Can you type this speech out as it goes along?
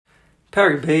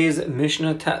Perik Beis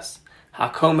Mishnah Tes.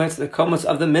 HaKometz, the kometz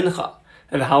of the mincha.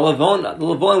 And the halavona, the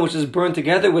lavon which is burned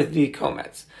together with the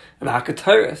kometz. And the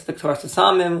hakataris, the ktaras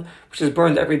samim, which is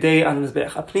burned every day on the mizbeach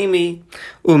hapnimi.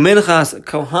 Uminchas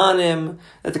kohanim,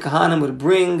 that the kohanim would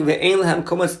bring. Ve'ein lehem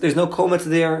kometz, there's no kometz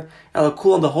there.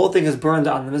 Elakul, the whole thing is burned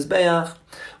on the mizbeach.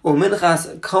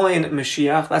 Uminchas kohen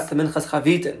mashiach, that's the minchas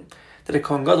chavitin, that the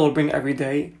kohen gadol will bring every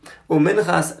day.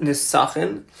 Uminchas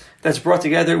nisachin, that's brought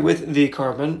together with the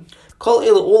carbon.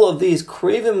 All of these,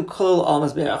 krivim kol al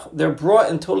mizbeach, they're brought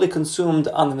and totally consumed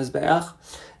on the mizbeach.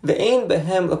 Ve'ein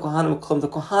behem l'kohanim klum, the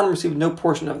kohanim receive no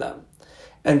portion of them,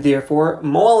 and therefore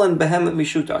mo'alin behem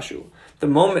mishutashu. The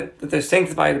moment that they're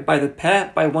sanctified by the peh,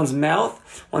 by one's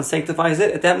mouth, one sanctifies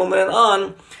it. At that moment and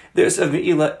on, the issur of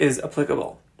Meilah is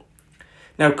applicable.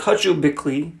 Now kachu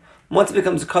bikli, once it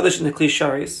becomes kaddish in the kli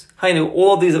sharis, hainu,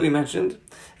 all of these that we mentioned,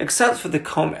 except for the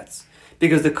kometz.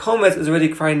 Because the kometz is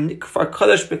already for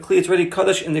kaddish b'kli, it's already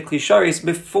kaddish in the kli sharis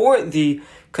before the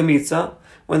kamitza,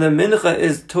 when the mincha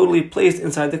is totally placed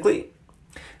inside the kli.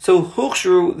 So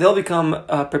hukshru, they'll become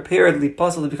prepared,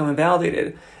 lipasul, to become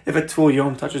invalidated if a tul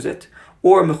yom touches it,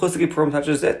 or mechusaki purim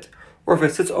touches it, or if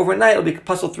it sits overnight, it'll be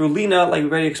puzzled through lina, like we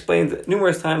already explained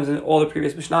numerous times in all the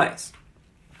previous mishnayos.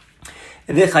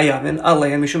 And that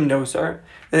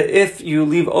if you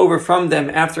leave over from them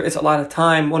after it's a lot of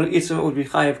time, one who eats them would be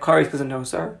chayav karis because of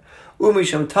nosar.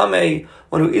 Umisham tamei,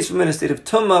 one who eats from in a state of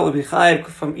tumma would be chayav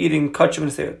from eating kachim in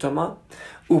a state of tumma.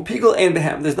 Upigel ein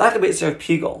behem, there's not going to be a sort of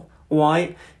pigel.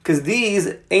 Why? Because these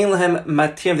ein lehem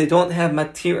matirim, they don't have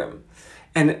matirim.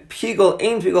 And pigel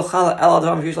ein pigel chala el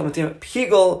adavam v'yishlam matirim.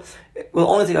 Pigel will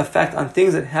only take effect on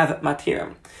things that have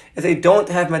matirim. If they don't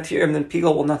have matirim, then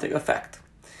pigel will not take effect.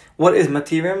 What is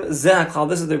matirim? Zeh,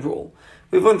 this is the rule.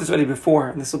 We've learned this already before,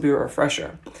 and this will be a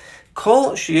refresher.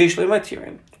 Kol sheyesh le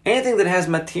matirin. Anything that has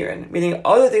matirin, meaning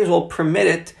other things will permit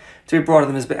it to be brought to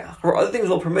the mizbeach, or other things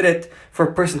will permit it for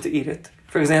a person to eat it.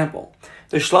 For example,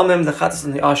 the shlamim, the chatas,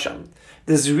 and the asham.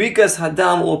 The zrikas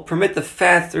hadam will permit the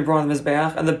fat to be brought to the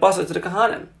mizbeach, and the basar to the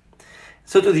kahanim.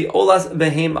 So to the olas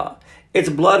behema, its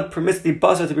blood permits the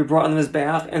basar to be brought on the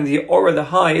mizbeach, and the ora, the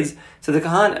hides, to the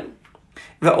kahanim.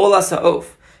 The olas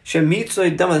ha'of,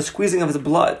 shemitzoy dam, the squeezing of his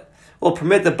blood, will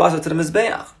permit the basar to the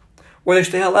mizbeach, or the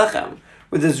shtei halechem,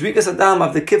 where the zrikas adam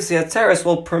of the kivsei atzeres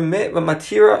will permit, the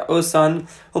matira osan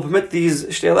will permit these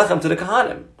shtei halechem to the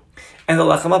kahanim, and the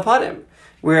lechem apanim,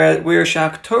 where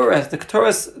shaktoras, the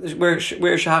ktoras, where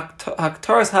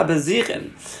shaktoras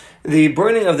habezichin, the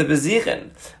burning of the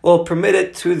bezichin will permit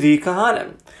it to the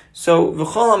kahanim. So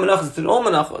v'chol hamenachos, in all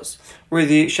menachos, where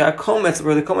the shakometz,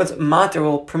 where the kometz mater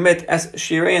will permit as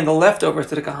shirei and the leftovers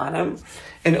to the kahanim.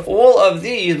 And all of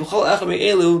these, v'chol echad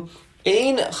me'elu,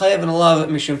 ein chayav alav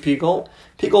mishum pigol.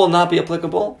 Pigol will not be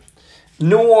applicable,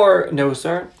 nor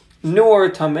nosar, nor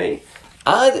tamei,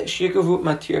 ad shikavu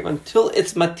matir, until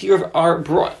its matir are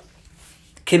brought.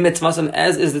 Kimitzvasam,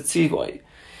 as is the tzivoi.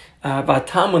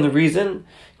 Batam, when the reason,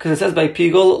 because it says by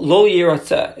pigol, lo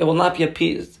yiratzeh, it will not be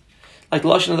appeased. Like the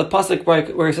lashon of the pasuk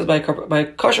where it says by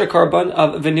kosher carbon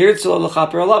of venir tzilo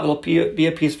l'chaper alav, it'll be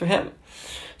a piece for him.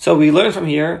 So we learn from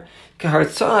here,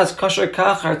 kehartzas kosher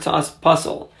kach hartzas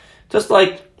pasol. Just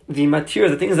like the matir,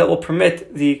 the things that will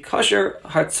permit the kosher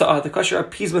hartzah, the kosher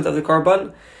appeasement of the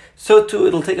carbon, so too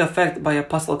it'll take effect by a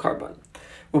pasol carbon.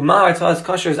 Uma hartzas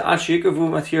kosher is ad sheyikavu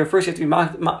matir. First you have to be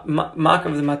mak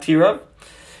of the matira.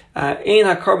 Ein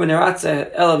ha-carbon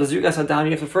eratze ela v'zrikas hadam.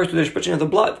 You have to first do the spritzing of the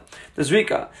blood, the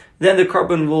zrika. Then the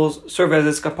carbon will serve as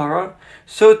its kapara.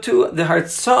 So too, the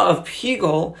hartzah of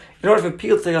pigol, in order for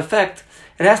pigol to take effect,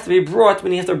 it has to be brought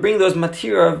when you have to bring those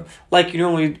matira like you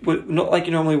normally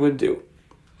would do.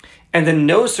 And then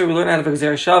nosar, we learn out of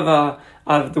Gzeir Shava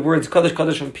of the words kadosh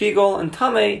kadosh from pigol, and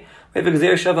tamei we have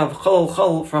Gzeir Shava of chol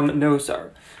chol from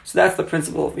nosar. So that's the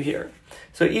principle over here.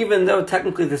 So even though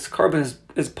technically this carbon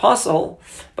is possible,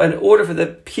 but in order for the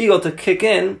pigol to kick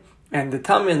in, and the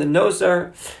tamei and the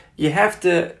nosar, you have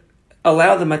to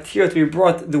allow the material to be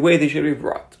brought the way they should be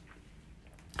brought.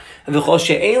 Whereas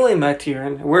so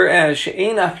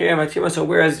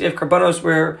whereas you have karbanos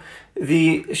where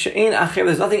the she'ein acher,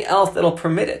 there's nothing else that'll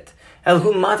permit it.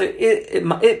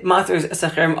 It matters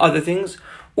other things,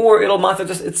 or it'll matter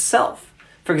just itself.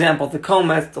 For example, the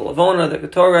kometz, the lavona, the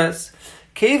ketoras.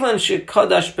 Kevan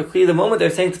shekadash b'kli, the moment they're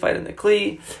sanctified in the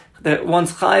kli, that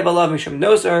one's chayv alav mishum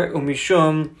nosar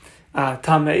umishum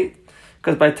tamei.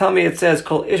 Because by tamei it says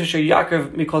kol ish asher yakrav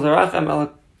mikol zarachem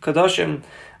el kadoshim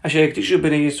asher yakdishu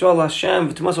b'nei Yisrael Hashem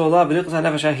v'tumasu olav v'nichlas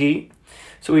hanefesh hahi.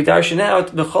 So we darshan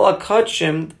out the chol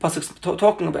hakadshim the pasuk's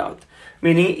talking about,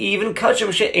 meaning even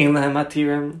kadshim she'ein lahem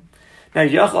matirim. Now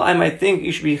yachal, I might think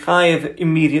you should be chayiv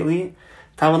immediately.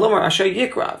 Talmud lomar asher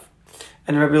yikrav.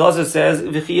 And Rabbi Elazar says,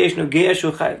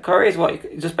 well,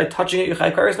 just by touching it, you're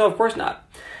chayav kares? No, of course not.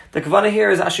 The kavana here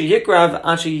is asher yikrav,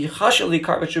 asher yichashali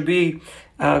kar, it should be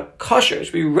kosher, it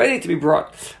should be ready to be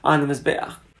brought on the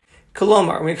mizbeach.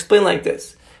 Kolomar, we explain like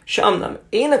this. Shamnam,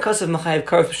 ein akasav machayev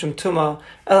kares b'shem tuma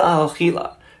el al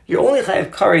chila. You're only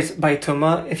chayav kares by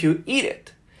tuma if you eat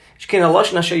it. Shkein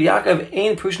haloshon asher Yaakov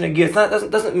ein prushna gid.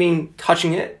 It doesn't mean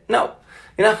touching it. No,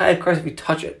 you're not chayav kares if you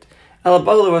touch it. El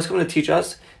Abagler was coming to teach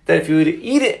us that if you were to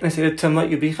eat it in a state of tuma,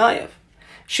 you'd be chayav.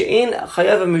 She'ein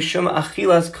chayav mishum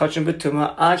achilas kachim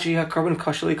betuma ad she'hakarban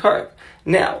kashali karv.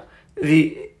 Now,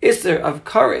 the iser of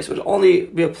kares would only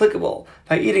be applicable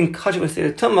by eating kachim in a state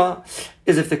of tuma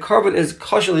is if the carbon is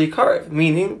kashali karv,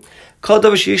 meaning kol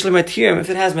davar sheyish matirim. If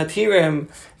it has matirim,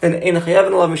 then ein chayav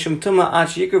alav mishum tuma ad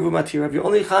she'yikravu matirav. You're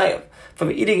only chayav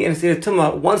from eating it in a state of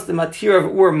tuma once the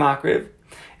matirav were makriv.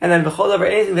 And then b'chol davar,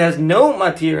 anything that has no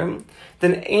matirim,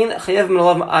 then ein chayav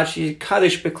alav ad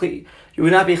she'kadesh bekli. You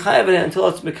would not be chayav in it until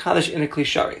it's mekadesh in a kli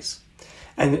sharis.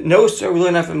 And no, sir, we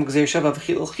learn that from Gzeir Shav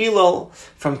Chilol,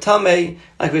 from Tameh,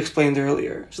 like we explained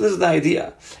earlier. So this is the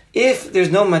idea. If there's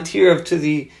no materiv to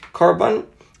the carbon,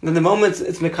 then the moment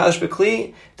it's mekadesh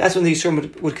bekli, that's when the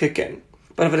yisurim would kick in.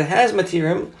 But if it has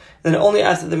matirim, then only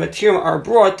after the matirim are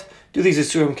brought do these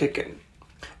yisurim kick in.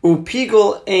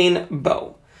 Upigul ein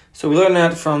bo. So we learn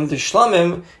that from the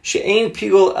Shlamim, she'ein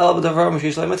pigul el b'davar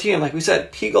m'sheish lai matirim. Like we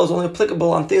said, pigul is only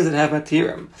applicable on things that have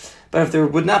matirim. But if there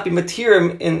would not be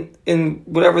matirim in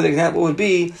whatever the example would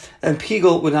be, then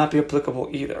pigul would not be applicable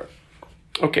either.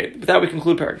 Okay, with that we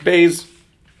conclude Parak Beis.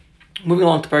 Moving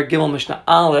along to Parak Gimel Mishnah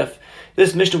Aleph.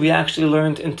 This Mishnah we actually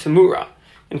learned in Temura.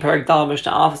 In Parak Dal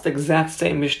Mishnah Aleph, it's the exact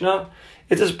same Mishnah.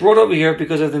 It's just brought over here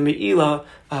because of the Meilah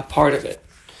part of it.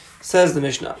 Says the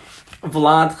Mishnah.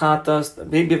 Vlad chatas, the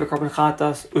baby of a carbon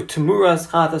chatas, utemuras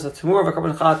chatas, a temur of a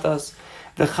carbon chatas,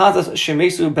 the chatas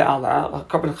shemesu be'ala, a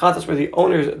carbon chatas where the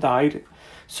owners died.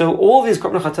 So all these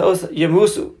carbon chatos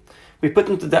yamusu, we put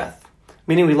them to death,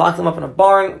 meaning we lock them up in a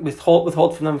barn,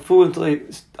 withhold from them food until they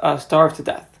starve to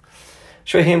death.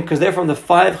 Show him because they're from the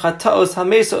 5 chatos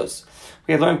hamesos.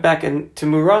 We had learned back in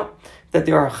Temura that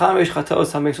there are chamesh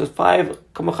chatos hamesos,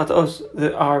 5 carbon chatos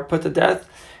that are put to death.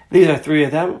 These are 3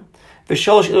 of them. These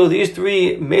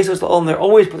 3 mesos la'olam, they're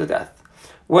always put to death,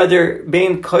 whether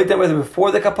being koydem, whether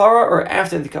before the kapara or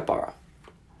after the kapara.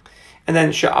 And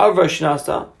then sha'avra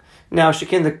shnasa. Now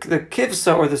shekin the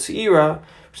kivsa or the seira,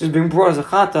 which is being brought as a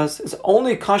chatas, is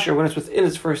only kosher when it's within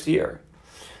its first year.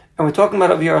 And we're talking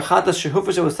about a chatas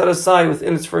shehufas that was set aside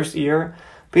within its first year,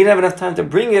 but you didn't have enough time to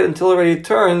bring it until it already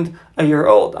turned a year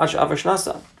old. Sha'avra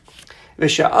shnasa.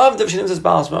 V'sha'av devshinim says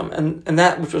balasmam, and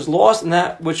that which was lost and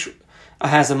that which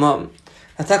has a mum.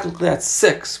 And technically that's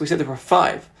 6. We said there were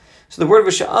 5. So the word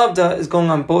v'sha'avda is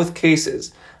going on both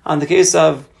cases. On the case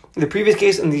of the previous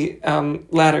case and the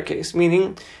latter case.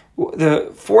 Meaning,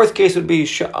 the 4th case would be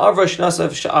sha'avra shnasa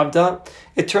v'sha'avda.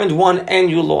 It turned 1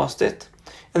 and you lost it.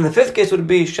 And the 5th case would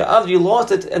be sha'avda, you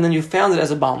lost it and then you found it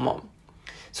as a baal mum.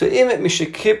 So im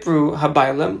mishikipru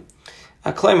habaylim.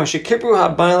 Klaimer shikipru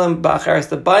habaylim ba'acharis.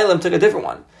 The baylim took a different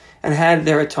one and had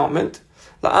their atonement.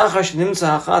 After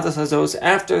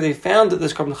they found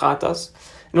this carbon chatas,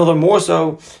 and although more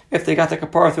so if they got the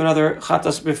kapara through another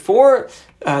chatas before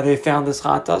they found this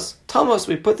chatas, Thomas,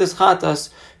 we put this chatas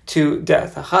to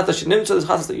death. The chatas shenimtza, this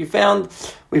chatas that you found,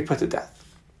 we put to death.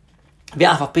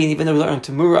 Even though we learned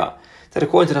Temura that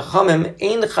according to the Chachamim,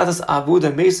 ein chatas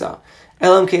avuda mesa,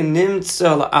 elam ke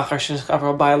nimtza la'achar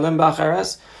shenchapar ba'alim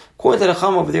ba'achares. According to the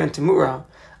Chachamim over there in Temura,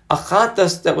 a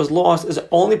chatas that was lost is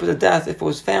only put to death if it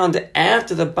was found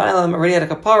after the bailam already had a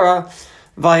kapara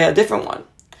via a different one.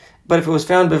 But if it was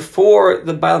found before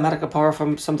the bailam had a kapara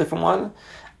from some different one,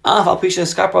 if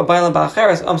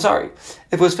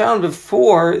it was found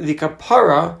before the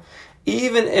kapara,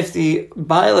 even if the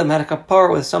bailam had a kapara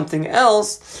with something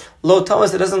else, lo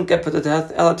Thomas, it doesn't get put to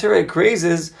death. Elatira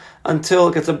grazes until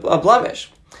it gets a blemish.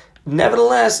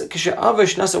 Nevertheless,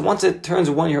 once it turns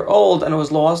 1 year old and it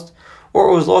was lost, or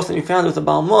it was lost and you found it with a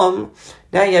Baal Mum,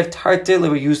 now you have Tarte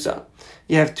Levayusa.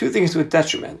 You have 2 things to a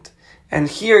detriment. And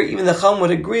here, even the Chum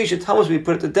would agree, should Thomas be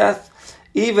put to death,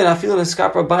 even Afilin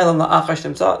Eskapra Bailam La'achash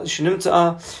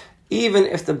Shenimtza, even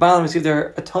if the Bailam received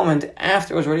their atonement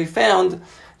after it was already found,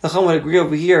 the Chum would agree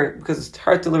over here, because it's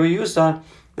Tarte Levayusa,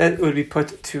 that it would be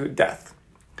put to death.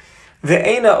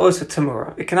 Ve'ena osa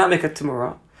Temura. It cannot make a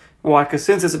Temura. Why? Because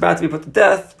since it's about to be put to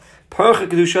death, the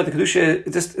kedusha,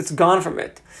 it's gone from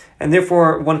it, and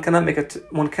therefore one cannot make a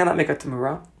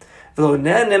temura. V'lo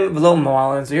ne'anim v'lo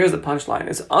mo'alin. So here's the punchline: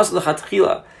 it's also the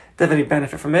chatchila to have any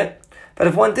benefit from it. But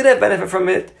if one did have benefit from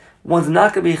it, one's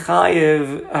not going to be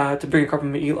chayiv to bring a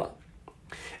carbon me'ilah.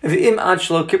 Now, if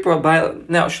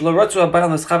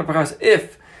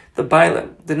the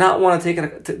bailim did not want to take a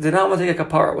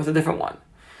kapara with a different one,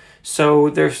 so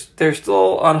they're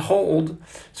still on hold.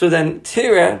 So then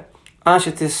tira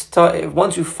ashetis,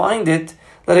 once you find it,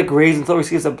 let it graze until it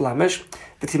receives a blemish.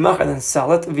 The timach, and then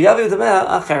sell it.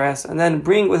 And then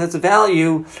bring with its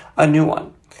value a new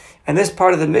one. And this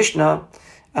part of the Mishnah,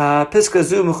 so this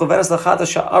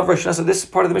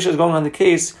part of the Mishnah is going on the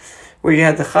case where you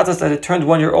had the chatas that had turned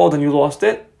 1 year old and you lost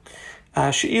it.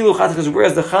 Whereas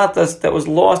the chatas that was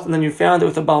lost and then you found it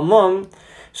with a balmum,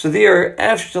 so there,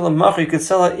 after you could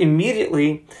sell it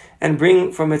immediately and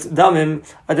bring from its damim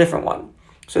a different one.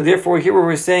 So therefore, here where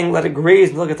we're saying let it graze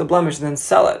until it gets a blemish and then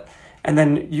sell it, and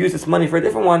then use its money for a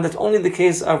different one, that's only the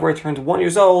case of where it turned 1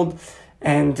 year old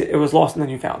and it was lost and then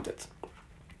you found it.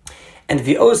 And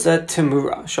v'osa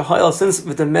timura shahayel, since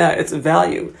v'dameh, its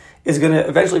value is going to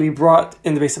eventually be brought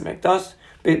in the Beis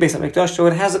HaMikdash, so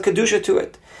it has a kedusha to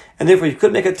it, and therefore you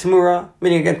could make a timura.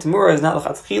 Meaning again, timura is not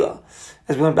l'chatchila,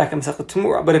 as we went back in Masechet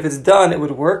Timura, but if it's done, it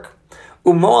would work.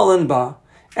 Umo'alin ba,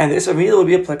 and this Meilah would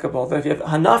be applicable. That if you have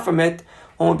hana from it,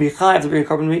 one would be chayav to bring a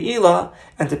carbon Meilah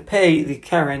and to pay the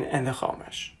keren and the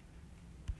chomesh.